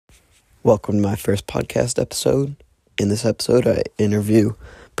Welcome to my first podcast episode. In this episode, I interview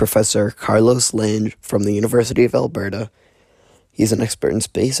Professor Carlos Lange from the University of Alberta. He's an expert in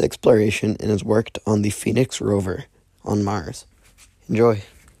space exploration and has worked on the Phoenix Rover on Mars. Enjoy.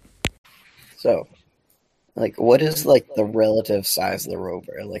 So, what is, the relative size of the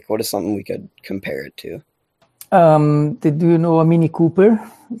rover? What is something we could compare it to? Do you know a Mini Cooper?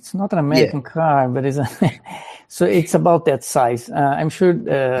 It's not an American car, but it's so it's about that size. I'm sure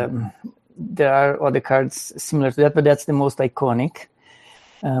there are other cars similar to that, but that's the most iconic.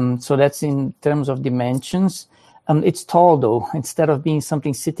 So that's in terms of dimensions. It's tall, though. Instead of being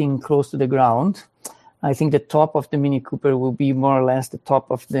something sitting close to the ground, I think the top of the Mini Cooper will be more or less the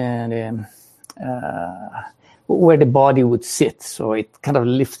top of the where the body would sit. So it kind of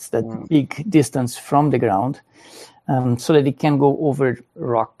lifts that big distance from the ground. So that it can go over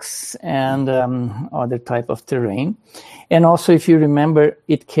rocks and other type of terrain. And also, if you remember,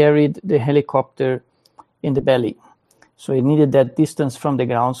 it carried the helicopter in the belly. So it needed that distance from the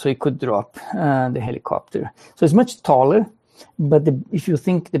ground so it could drop the helicopter. So it's much taller, but if you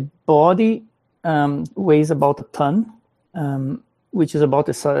think the body weighs about a ton, which is about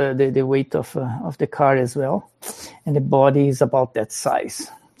the weight of the car as well. And the body is about that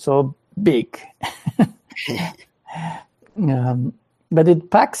size. So big. But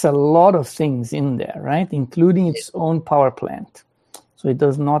it packs a lot of things in there, right? Including its own power plant. So it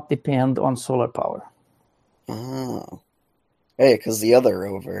does not depend on solar power. Oh. Hey, because the other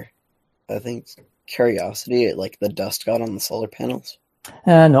rover, I think Curiosity, the dust got on the solar panels.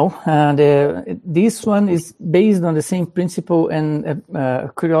 No, this one is based on the same principle, and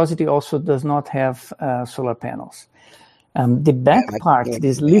Curiosity also does not have solar panels. The back part,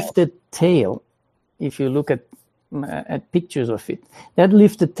 this lifted tail, if you look at pictures of it, that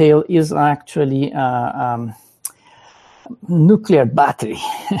lifted tail is actually a nuclear battery.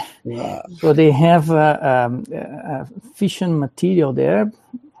 Wow. So they have a fission material there.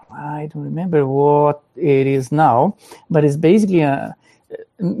 I don't remember what it is now, but it's basically a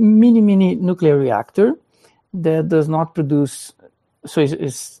mini nuclear reactor that does not produce. So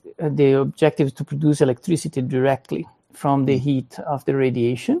the objective is to produce electricity directly from the heat of the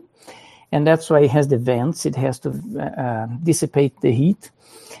radiation. And that's why it has the vents. It has to dissipate the heat.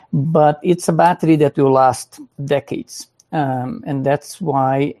 But it's a battery that will last decades. And that's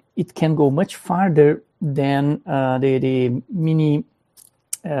why it can go much farther than the mini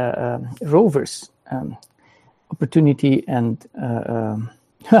rovers. Opportunity and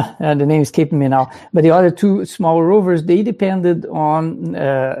the name escaped me now. But the other two small rovers, they depended on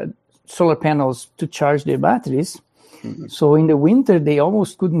solar panels to charge their batteries. Mm-hmm. So in the winter, they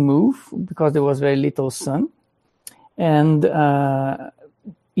almost couldn't move because there was very little sun. And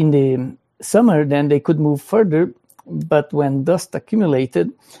in the summer, then they could move further. But when dust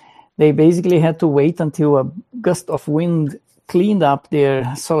accumulated, they basically had to wait until a gust of wind cleaned up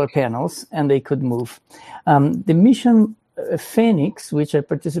their solar panels and they could move. The mission Phoenix, which I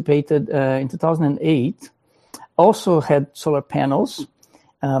participated in 2008, also had solar panels,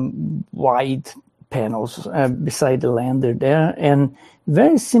 wide panels beside the lander there, and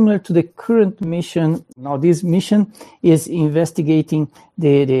very similar to the current mission. Now, this mission is investigating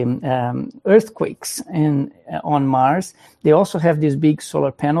the earthquakes on Mars. They also have these big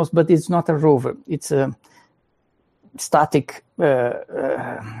solar panels, but it's not a rover. It's a static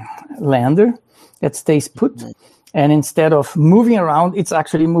lander that stays put. And instead of moving around, it's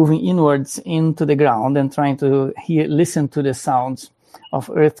actually moving inwards into the ground and trying to listen to the sounds of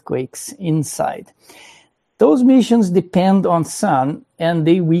earthquakes inside. Those missions depend on sun, and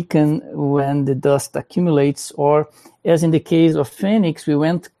they weaken when the dust accumulates, or as in the case of Phoenix, we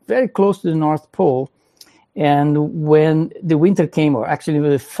went very close to the North Pole, and when the winter came, or actually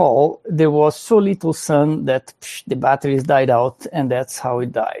the fall, there was so little sun that the batteries died out, and that's how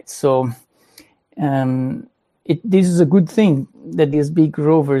it died. So this is a good thing that these big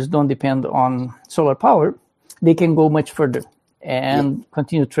rovers don't depend on solar power. They can go much further and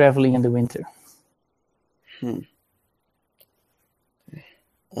continue traveling in the winter.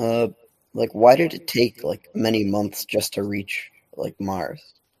 Why did it take many months just to reach Mars?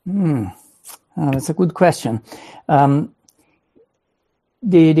 That's a good question. The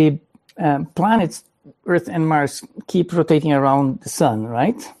planets Earth and Mars keep rotating around the sun,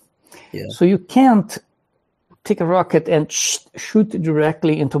 right? Yeah. So you can't take a rocket and shoot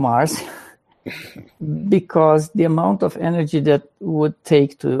directly into Mars. Because the amount of energy that would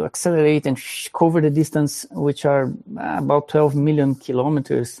take to accelerate and cover the distance, which are about 12 million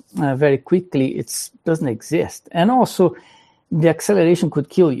kilometers very quickly, it doesn't exist. And also, the acceleration could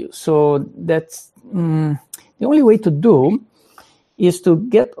kill you. So that's the only way to do is to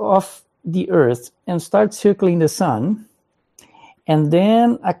get off the Earth and start circling the sun, and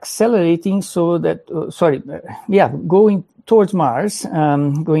then accelerating so that, going towards Mars,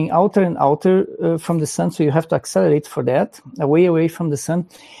 going outer and outer from the sun. So you have to accelerate for that, away from the sun,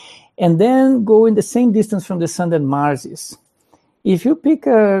 and then go in the same distance from the sun that Mars is. If you pick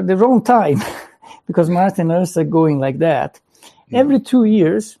the wrong time, because Mars and Earth are going like that, every 2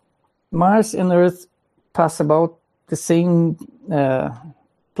 years, Mars and Earth pass about the same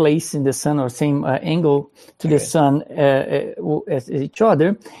place in the sun, or same angle to the sun as each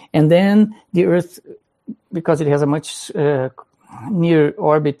other. And then the Earth, because it has a much near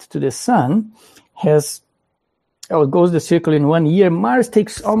orbit to the sun, it goes the circle in 1 year. Mars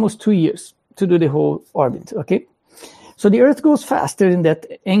takes almost 2 years to do the whole orbit, okay? So the Earth goes faster in that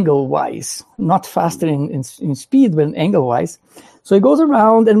angle-wise, not faster in speed, but angle-wise. So it goes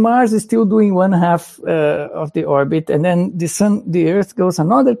around, and Mars is still doing 1/2 of the orbit, and then the Earth goes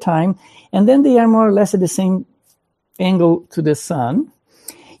another time, and then they are more or less at the same angle to the sun.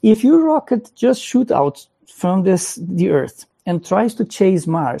 If your rocket just shoot out from the Earth and tries to chase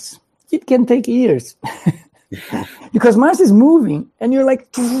Mars, it can take years. Because Mars is moving, and you're like,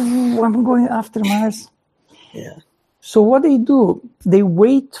 I'm going after Mars. Yeah. So what they do, they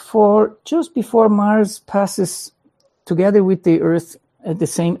wait for just before Mars passes together with the Earth at the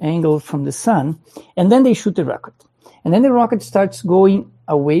same angle from the sun, and then they shoot the rocket. And then the rocket starts going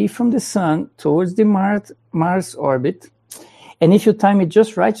away from the sun towards the Mars orbit. And if you time it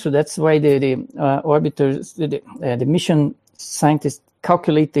just right, so that's why the orbiters, the mission scientists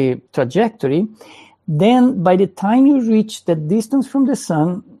calculate the trajectory, then by the time you reach that distance from the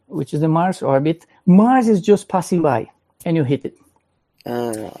sun, which is the Mars orbit, Mars is just passing by, and you hit it.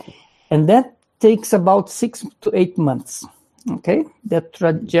 And that takes about 6 to 8 months, okay? That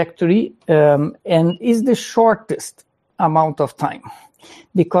trajectory, and is the shortest amount of time.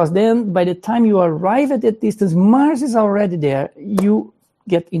 Because then by the time you arrive at that distance, Mars is already there. You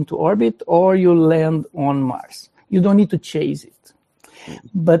get into orbit or you land on Mars. You don't need to chase it.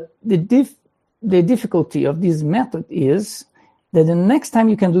 But the difficulty of this method is that the next time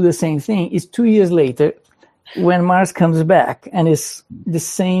you can do the same thing is 2 years later, when Mars comes back and is the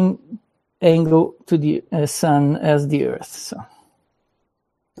same angle to the sun as the Earth. So.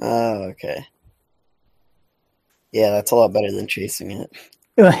 Oh, okay. Yeah, that's a lot better than chasing it.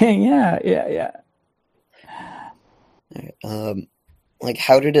 Yeah. Like,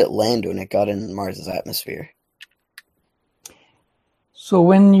 how did it land when it got in Mars's atmosphere? So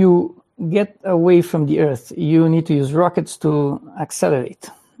when you get away from the Earth, you need to use rockets to accelerate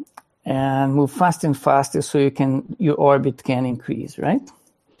and move faster and faster, so your orbit can increase, right?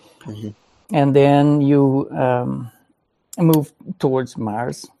 Mm-hmm. And then you move towards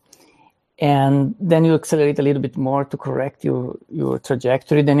Mars, and then you accelerate a little bit more to correct your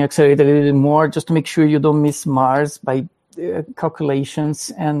trajectory. Then you accelerate a little bit more just to make sure you don't miss Mars by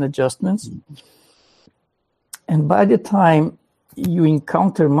calculations and adjustments. Mm-hmm. And by the time you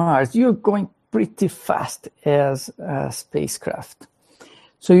encounter Mars, you're going pretty fast as a spacecraft.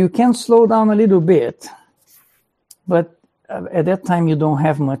 So you can slow down a little bit, but at that time you don't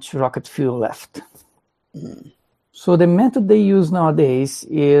have much rocket fuel left. Mm. So the method they use nowadays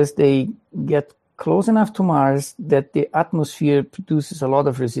is they get close enough to Mars that the atmosphere produces a lot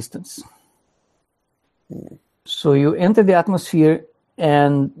of resistance. Mm. So you enter the atmosphere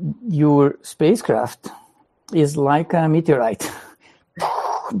and your spacecraft is like a meteorite,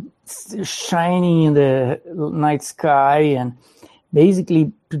 shining in the night sky and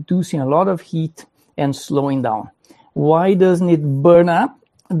basically producing a lot of heat and slowing down. Why doesn't it burn up?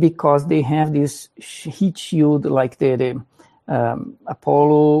 Because they have this heat shield like the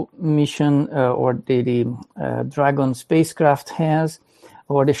Apollo mission or the Dragon spacecraft has,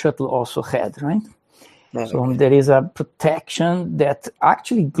 or the shuttle also had, right? Okay. So there is a protection that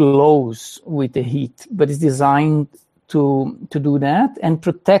actually glows with the heat, but it's designed to do that and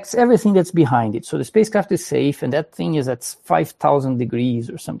protects everything that's behind it. So the spacecraft is safe, and that thing is at 5,000 degrees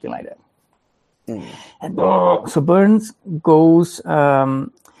or something like that. Mm. And so burns goes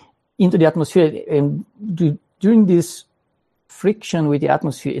into the atmosphere, and during this friction with the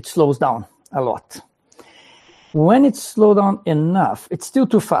atmosphere, it slows down a lot. When it's slowed down enough, it's still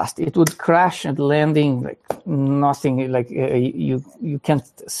too fast. It would crash at landing like nothing. Like you can't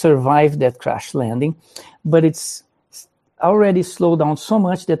survive that crash landing, but it's already slowed down so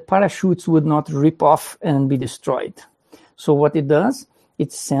much that parachutes would not rip off and be destroyed. So what it does,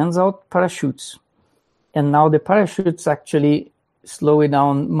 it sends out parachutes, and now the parachutes actually slow it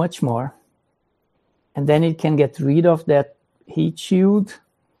down much more, and then it can get rid of that heat shield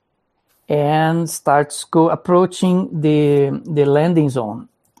and starts approaching the landing zone.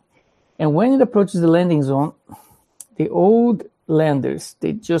 And when it approaches the landing zone, the old landers,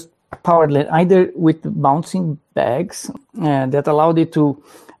 they just powered land, either with bouncing bags that allowed it to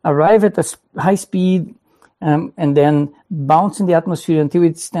arrive at a high speed and then bounce in the atmosphere until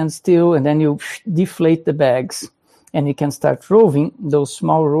it stands still, and then you deflate the bags and you can start roving those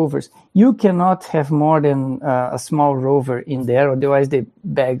small rovers. You cannot have more than a small rover in there, otherwise the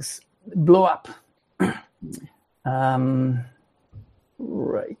bags blow up.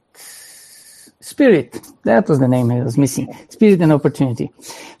 Right. Spirit, that was the name I was missing. Spirit and Opportunity.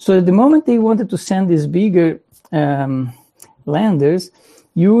 So at the moment they wanted to send these bigger landers,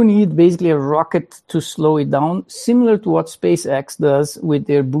 you need basically a rocket to slow it down, similar to what SpaceX does with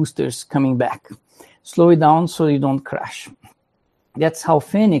their boosters coming back. Slow it down so you don't crash. That's how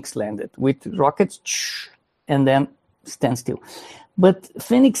Phoenix landed, with rockets and then stand still. But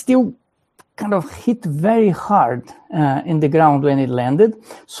Phoenix still kind of hit very hard in the ground when it landed,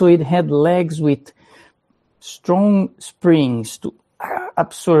 so it had legs with strong springs to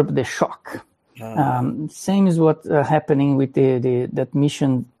absorb the shock. Same is what happening with that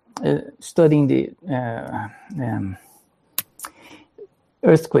mission studying the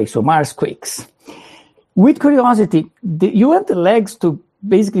earthquakes or Mars quakes. With Curiosity, you want the legs to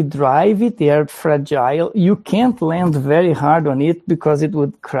basically drive it. They are fragile. You can't land very hard on it because it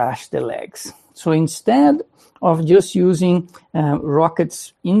would crash the legs. So instead of just using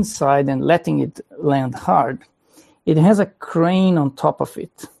rockets inside and letting it land hard, it has a crane on top of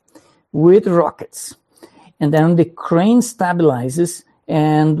it with rockets. And then the crane stabilizes,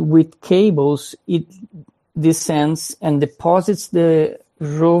 and with cables, it descends and deposits the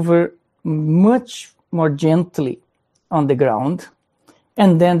rover much more gently on the ground,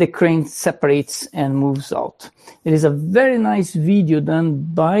 and then the crane separates and moves out. There is a very nice video done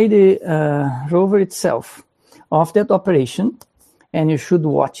by the rover itself of that operation, and you should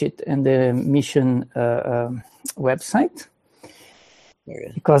watch it in the mission website,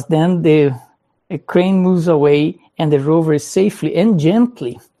 because then the crane moves away and the rover is safely and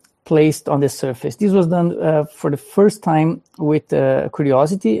gently placed on the surface. This was done for the first time with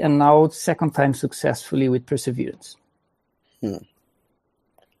Curiosity, and now second time successfully with Perseverance.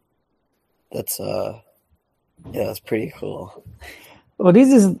 That's that's pretty cool. Well,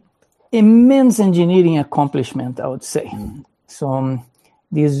 this is immense engineering accomplishment, I would say. So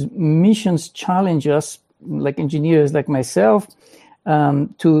these missions challenge us, like engineers like myself,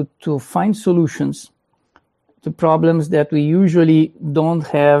 to find solutions to problems that we usually don't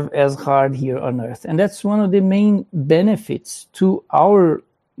have as hard here on Earth. And that's one of the main benefits to our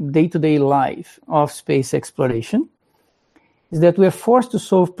day-to-day life of space exploration, is that we are forced to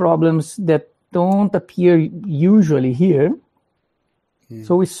solve problems that don't appear usually here.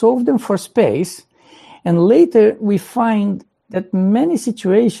 So we solve them for space, and later we find that many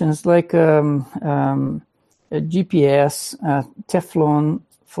situations like a GPS, Teflon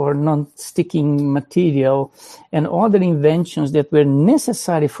for non-sticking material, and other inventions that were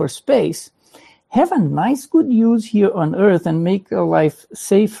necessary for space have a nice good use here on Earth and make our life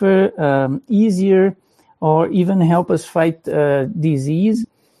safer, easier, or even help us fight disease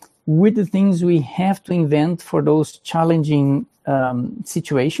with the things we have to invent for those challenging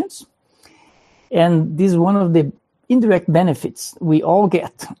situations. And this is one of the indirect benefits we all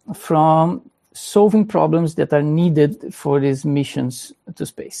get from solving problems that are needed for these missions to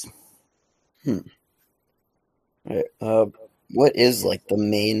space. What is like the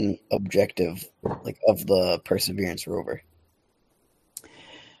main objective of the Perseverance rover?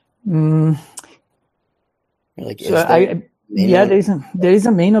 There is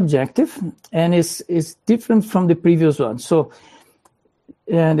a main objective, and it's different from the previous one. So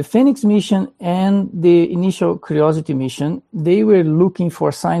the Phoenix mission and the initial Curiosity mission, they were looking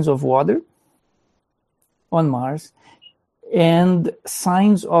for signs of water on Mars and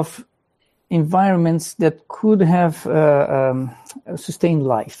signs of environments that could have sustained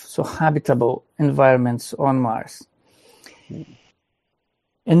life, so habitable environments on Mars.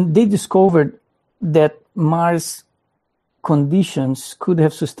 And they discovered that Mars conditions could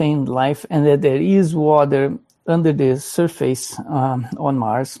have sustained life and that there is water under the surface on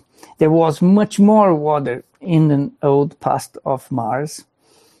Mars. There was much more water in the old past of Mars.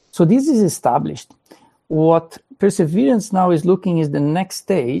 So this is established. What Perseverance now is looking is the next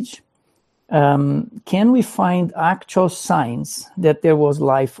stage. Can we find actual signs that there was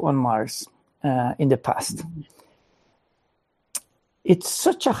life on Mars in the past? It's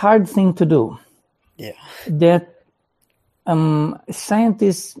such a hard thing to do that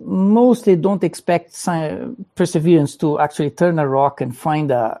scientists mostly don't expect Perseverance to actually turn a rock and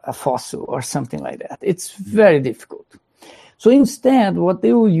find a fossil or something like that. It's very difficult. So instead, what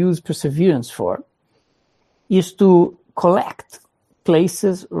they will use Perseverance for is to collect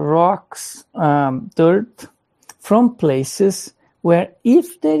places, rocks, dirt from places where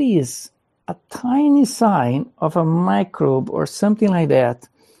if there is a tiny sign of a microbe or something like that,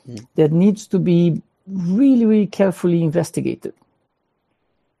 that needs to be really, really carefully investigated.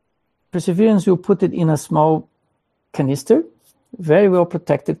 Perseverance will put it in a small canister, very well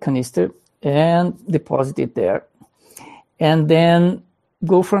protected canister, and deposit it there. And then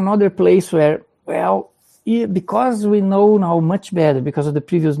go for another place where, well, because we know now much better because of the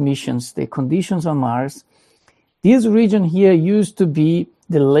previous missions, the conditions on Mars, this region here used to be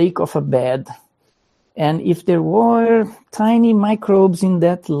the lake of a bed. And if there were tiny microbes in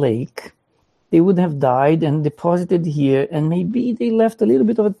that lake, they would have died and deposited here, and maybe they left a little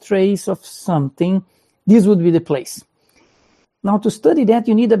bit of a trace of something. This would be the place. Now, to study that,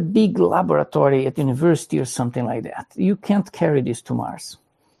 you need a big laboratory at university or something like that. You can't carry this to Mars.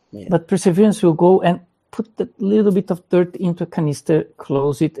 Yeah. But Perseverance will go and put that little bit of dirt into a canister,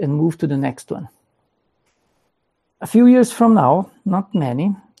 close it, and move to the next one. A few years from now, not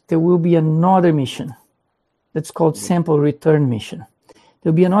many, there will be another mission that's called Sample Return Mission.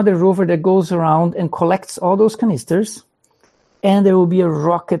 There'll be another rover that goes around and collects all those canisters, and there will be a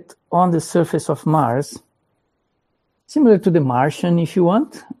rocket on the surface of Mars, similar to the Martian, if you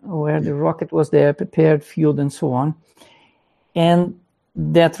want, where the rocket was there, prepared, fueled, and so on. And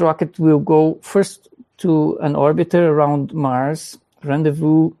that rocket will go first to an orbiter around Mars,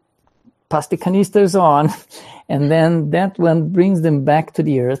 rendezvous, pass the canisters on, and then that one brings them back to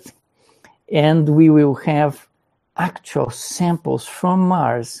the Earth, and we will have actual samples from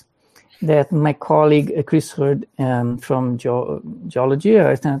Mars that my colleague Chris Hurd from geology,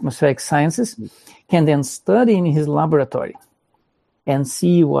 Earth and Atmospheric Sciences, can then study in his laboratory and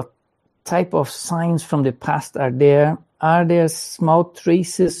see what type of signs from the past are there. Are there small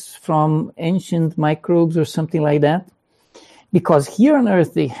traces from ancient microbes or something like that? Because here on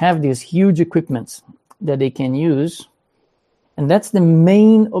Earth, they have these huge equipments that they can use. And that's the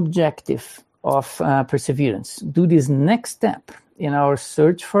main objective of Perseverance. Do this next step in our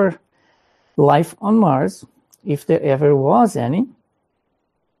search for life on Mars, if there ever was any,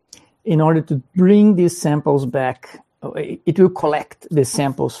 in order to bring these samples back. It will collect the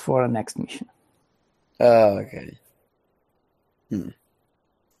samples for our next mission. Oh, okay. All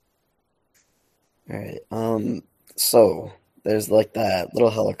right. So there's like that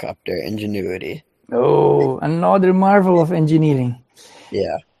little helicopter, Ingenuity. Oh, another marvel of engineering.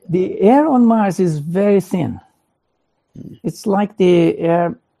 Yeah. The air on Mars is very thin. It's like the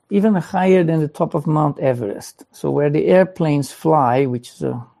air even higher than the top of Mount Everest. So where the airplanes fly, which is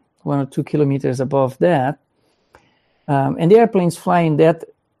 1 or 2 kilometers above that, and the airplanes fly in that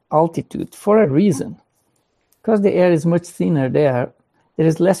altitude for a reason. Because the air is much thinner there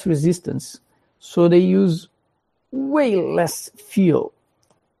is less resistance. So they use way less fuel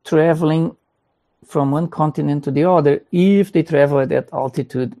traveling from one continent to the other if they travel at that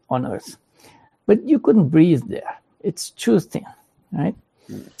altitude on Earth. But you couldn't breathe there. It's too thin, right?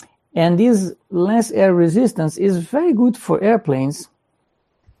 And this less air resistance is very good for airplanes,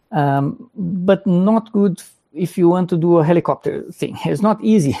 but not good if you want to do a helicopter thing. It's not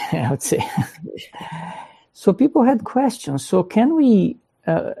easy, I would say. So people had questions. So can we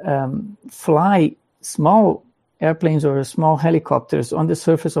fly small airplanes or small helicopters on the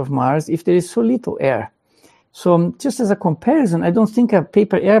surface of Mars if there is so little air? So just as a comparison, I don't think a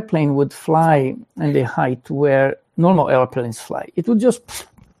paper airplane would fly in the height where normal airplanes fly. It would just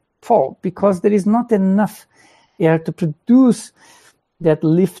fall because there is not enough air to produce that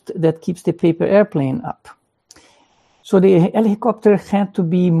lift that keeps the paper airplane up. So the helicopter had to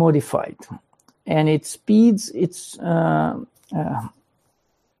be modified, and it speeds its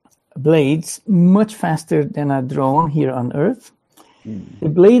blades much faster than a drone here on Earth. The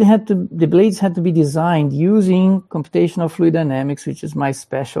blades had to be designed using computational fluid dynamics, which is my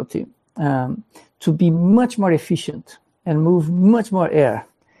specialty, to be much more efficient and move much more air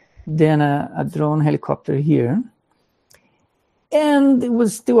than a drone helicopter here. And it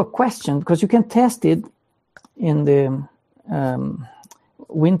was still a question because you can test it in the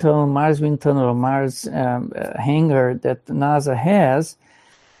wind tunnel, Mars wind tunnel, or Mars hangar that NASA has.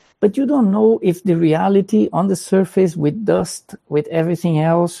 But you don't know if the reality on the surface with dust, with everything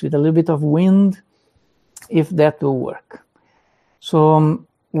else, with a little bit of wind, if that will work. So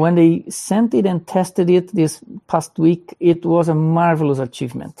when they sent it and tested it this past week, it was a marvelous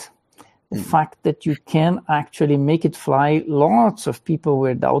achievement. The fact that you can actually make it fly, lots of people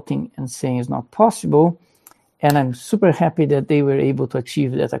were doubting and saying it's not possible. And I'm super happy that they were able to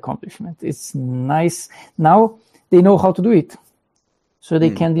achieve that accomplishment. It's nice. Now they know how to do it. So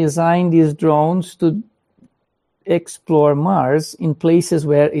they can design these drones to explore Mars in places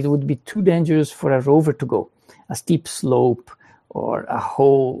where it would be too dangerous for a rover to go. A steep slope or a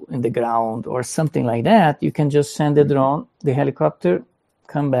hole in the ground or something like that. You can just send the drone, the helicopter,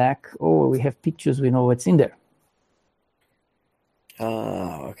 come back. Oh, we have pictures. We know what's in there.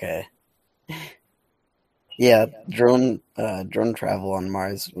 Oh, okay. Yeah, drone travel on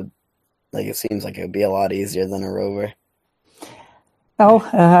Mars would, like, it seems like it would be a lot easier than a rover. Well,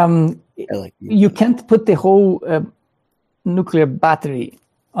 you can't put the whole nuclear battery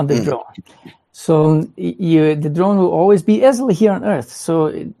on the drone. So the drone will always be as here on Earth.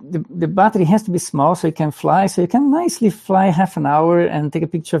 So the battery has to be small so it can fly. So you can nicely fly half an hour and take a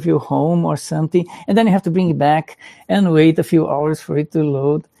picture of your home or something. And then you have to bring it back and wait a few hours for it to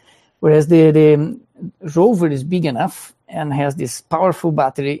load. Whereas the rover is big enough and has this powerful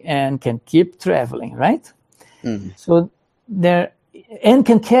battery and can keep traveling, right? So and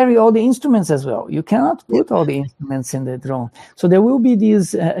can carry all the instruments as well. You cannot put all the instruments in the drone. So there will be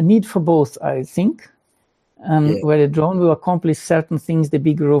this need for both, I think, where the drone will accomplish certain things the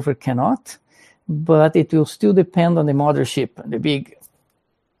big rover cannot, but it will still depend on the mothership, the big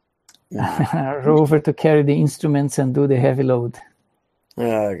rover to carry the instruments and do the heavy load.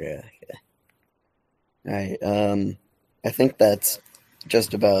 Okay. All right. I think that's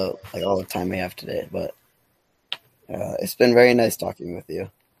just about like all the time we have today, but it's been very nice talking with you.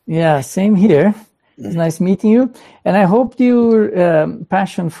 Yeah, same here. It's nice meeting you. And I hope your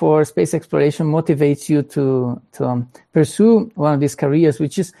passion for space exploration motivates you to pursue one of these careers,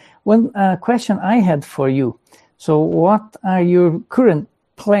 which is one question I had for you. So what are your current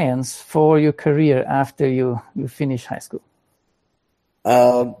plans for your career after you finish high school?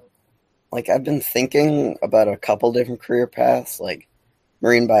 Like I've been thinking about a couple different career paths, like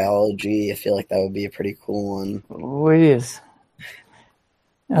marine biology. I feel like that would be a pretty cool one. Oh, it is.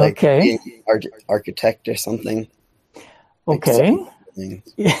 Like okay. Being architect or something. Okay. Like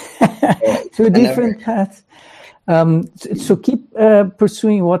Two different paths. So keep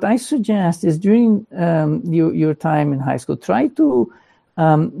pursuing. What I suggest is during your time in high school, try to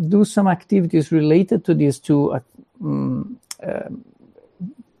do some activities related to these two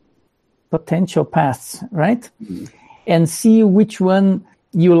potential paths, right? And see which one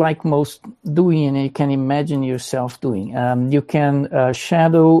you like most doing and you can imagine yourself doing. You can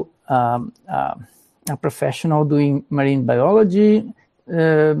shadow a professional doing marine biology.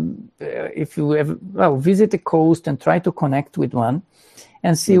 If you ever visit the coast and try to connect with one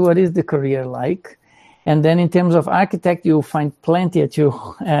and see what is the career like. And then in terms of architect, you'll find plenty at your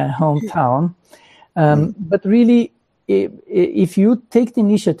hometown. But really, if you take the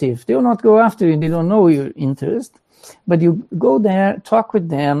initiative, they will not go after you. They don't know your interest. But you go there, talk with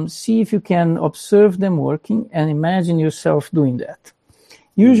them, see if you can observe them working and imagine yourself doing that.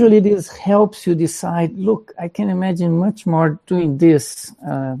 Usually this helps you decide, look, I can imagine much more doing this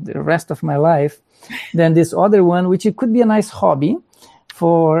the rest of my life than this other one, which it could be a nice hobby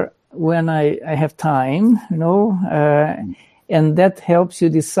for when I have time, and that helps you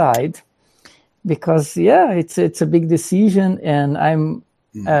decide because, it's a big decision and I'm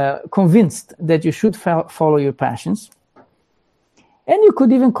convinced that you should follow your passions. And you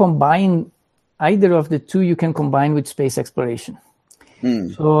could even combine either of the two, you can combine with space exploration.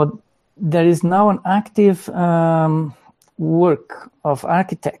 So there is now an active work of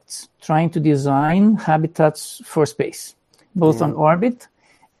architects trying to design habitats for space, both on orbit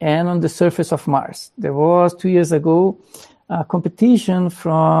and on the surface of Mars. There was 2 years ago a competition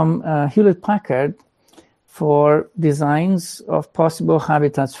from Hewlett-Packard for designs of possible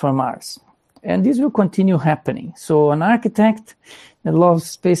habitats for Mars. And this will continue happening. So an architect that loves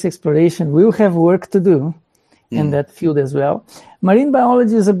space exploration will have work to do in that field as well. Marine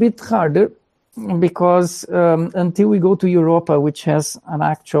biology is a bit harder because until we go to Europa, which has an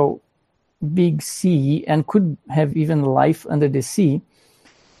actual big sea and could have even life under the sea,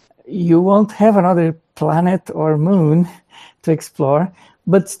 you won't have another planet or moon to explore.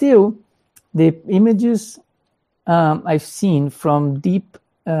 But still, the images I've seen from deep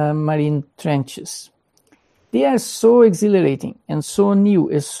marine trenches, they are so exhilarating and so new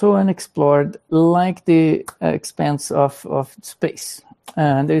and so unexplored, like the expanse of space.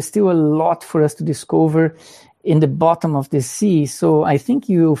 There is still a lot for us to discover in the bottom of the sea. So I think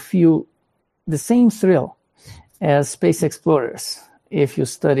you will feel the same thrill as space explorers if you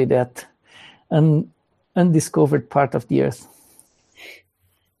study that undiscovered part of the Earth.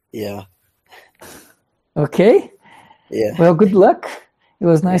 Yeah. Okay. Yeah. Well, good luck. It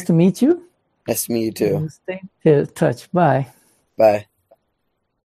was nice to meet you. Nice to meet you too. Stay in touch. Bye. Bye.